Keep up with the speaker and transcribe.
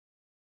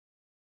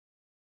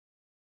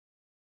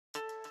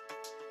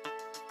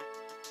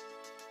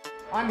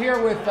I'm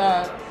here with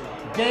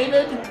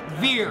David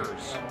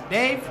Veres.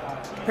 Dave,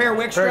 Pair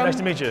Wickstrom. Very nice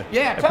to meet you.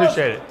 Yeah,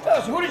 appreciate it. Tell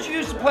us, who did you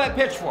used to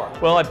pitch for?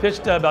 Well, I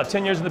pitched about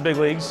 10 years in the big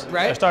leagues.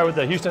 Right. I started with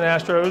the Houston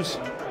Astros,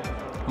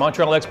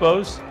 Montreal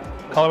Expos,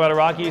 Colorado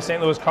Rockies,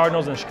 St. Louis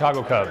Cardinals, and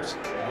Chicago Cubs.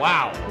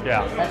 Wow.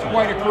 Yeah. That's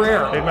quite a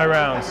career. Made my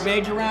rounds.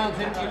 Made your rounds.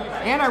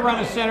 And I run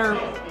a center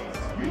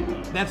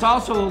that's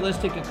also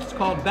holistic. It's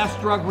called Best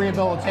Drug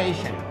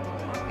Rehabilitation.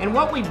 And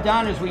what we've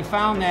done is we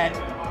found that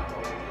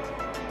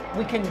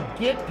we can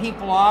get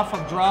people off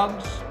of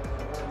drugs,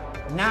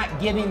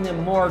 not giving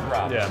them more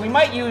drugs. Yeah. We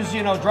might use,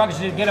 drugs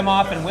to get them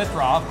off and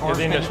withdraw, of course.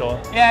 The initial.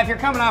 Yeah, if you're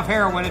coming off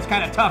heroin, it's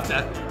kind of tough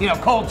to,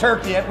 cold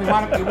turkey it. We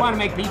want to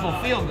make people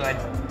feel good.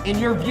 In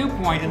your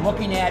viewpoint and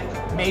looking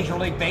at Major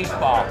League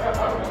Baseball,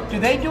 do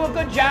they do a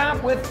good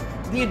job with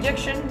the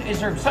addiction? Is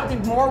there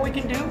something more we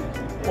can do?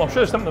 Well, I'm sure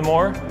there's something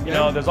more.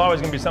 There's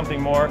always going to be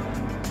something more.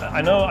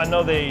 I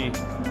know they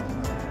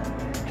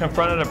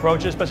confronted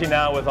approaches, especially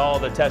now with all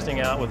the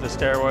testing out with the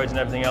steroids and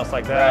everything else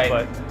like that.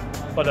 Right.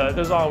 But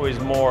there's always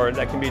more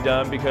that can be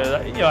done because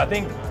I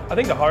think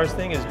the hardest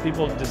thing is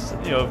people just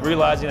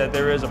realizing that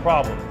there is a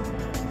problem.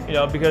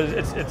 Because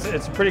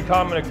it's a pretty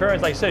common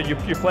occurrence. Like I said,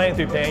 you're playing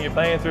through pain. You're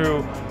playing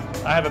through,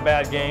 I have a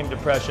bad game,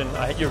 depression.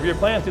 You're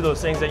playing through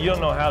those things that you don't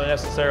know how to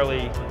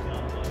necessarily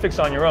fix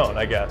on your own,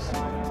 I guess.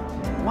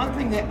 One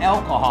thing that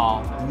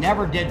alcohol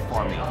never did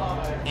for me,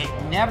 it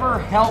never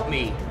helped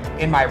me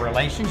in my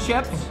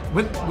relationships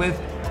with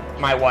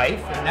my wife.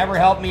 It never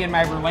helped me in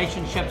my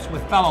relationships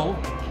with fellow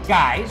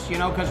guys,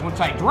 because once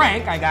I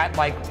drank, I got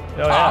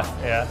tough.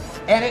 Yeah.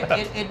 And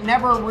it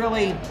never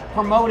really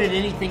promoted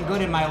anything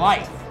good in my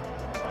life.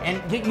 And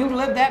did you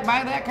live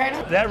by that kind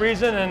of? That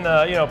reason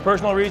and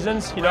personal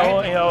reasons. Right.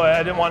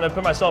 I didn't want to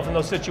put myself in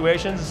those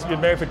situations.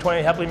 Been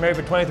happily married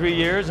for 23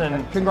 years,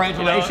 and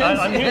congratulations.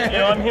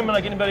 I'm human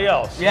like anybody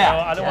else.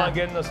 Yeah. I don't want to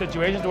get in those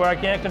situations where I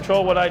can't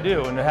control what I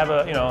do and have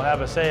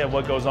a say of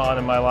what goes on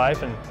in my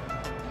life, and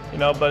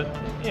but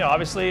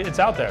obviously it's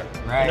out there.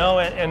 Right.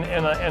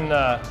 And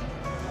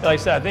like I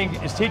said, I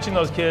think it's teaching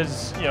those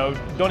kids.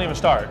 Don't even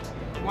start.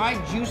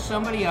 Why juice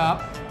somebody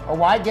up? Or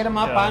why get them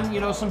up on,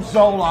 some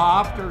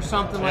Zoloft or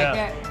something like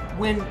that?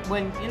 When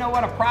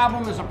a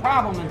problem is a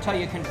problem until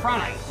you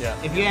confront it. Yeah.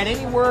 If you had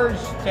any words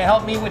to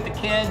help me with the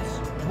kids,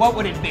 what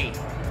would it be?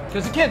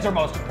 Because the kids are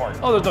most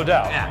important. Oh, there's no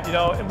doubt.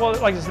 Yeah. Well,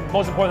 like I said, the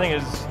most important thing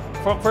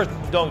is first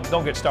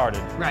don't get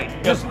started.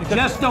 Right. Just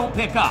don't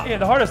pick up. Yeah.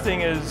 The hardest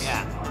thing is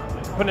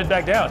putting it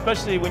back down,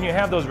 especially when you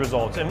have those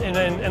results, and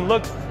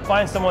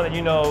find someone that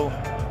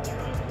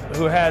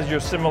who has your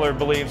similar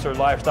beliefs or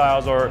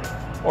lifestyles or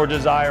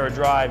desire or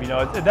drive.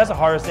 That's the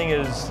hardest thing,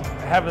 is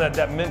having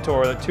that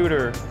mentor, that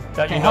tutor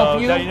that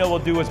will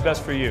do what's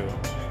best for you.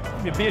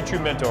 Be a true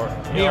mentor.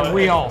 Be a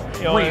real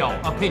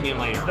opinion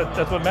leader.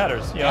 That's what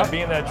matters.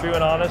 Being that true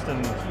and honest,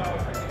 and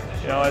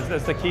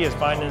that's the key, is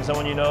finding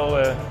someone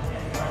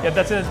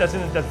that's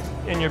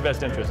in your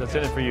best interest. That's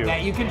in it for you.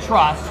 That you can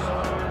trust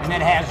and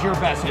that has your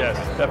best interest.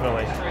 Yes,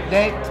 definitely.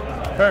 Dave,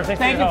 perfect.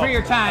 Thank you for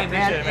your time,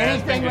 man. It, man.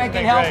 Anything I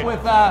can help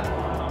with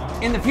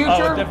in the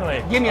future?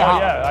 Definitely. Give me a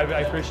holler. Yeah, I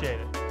appreciate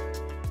it.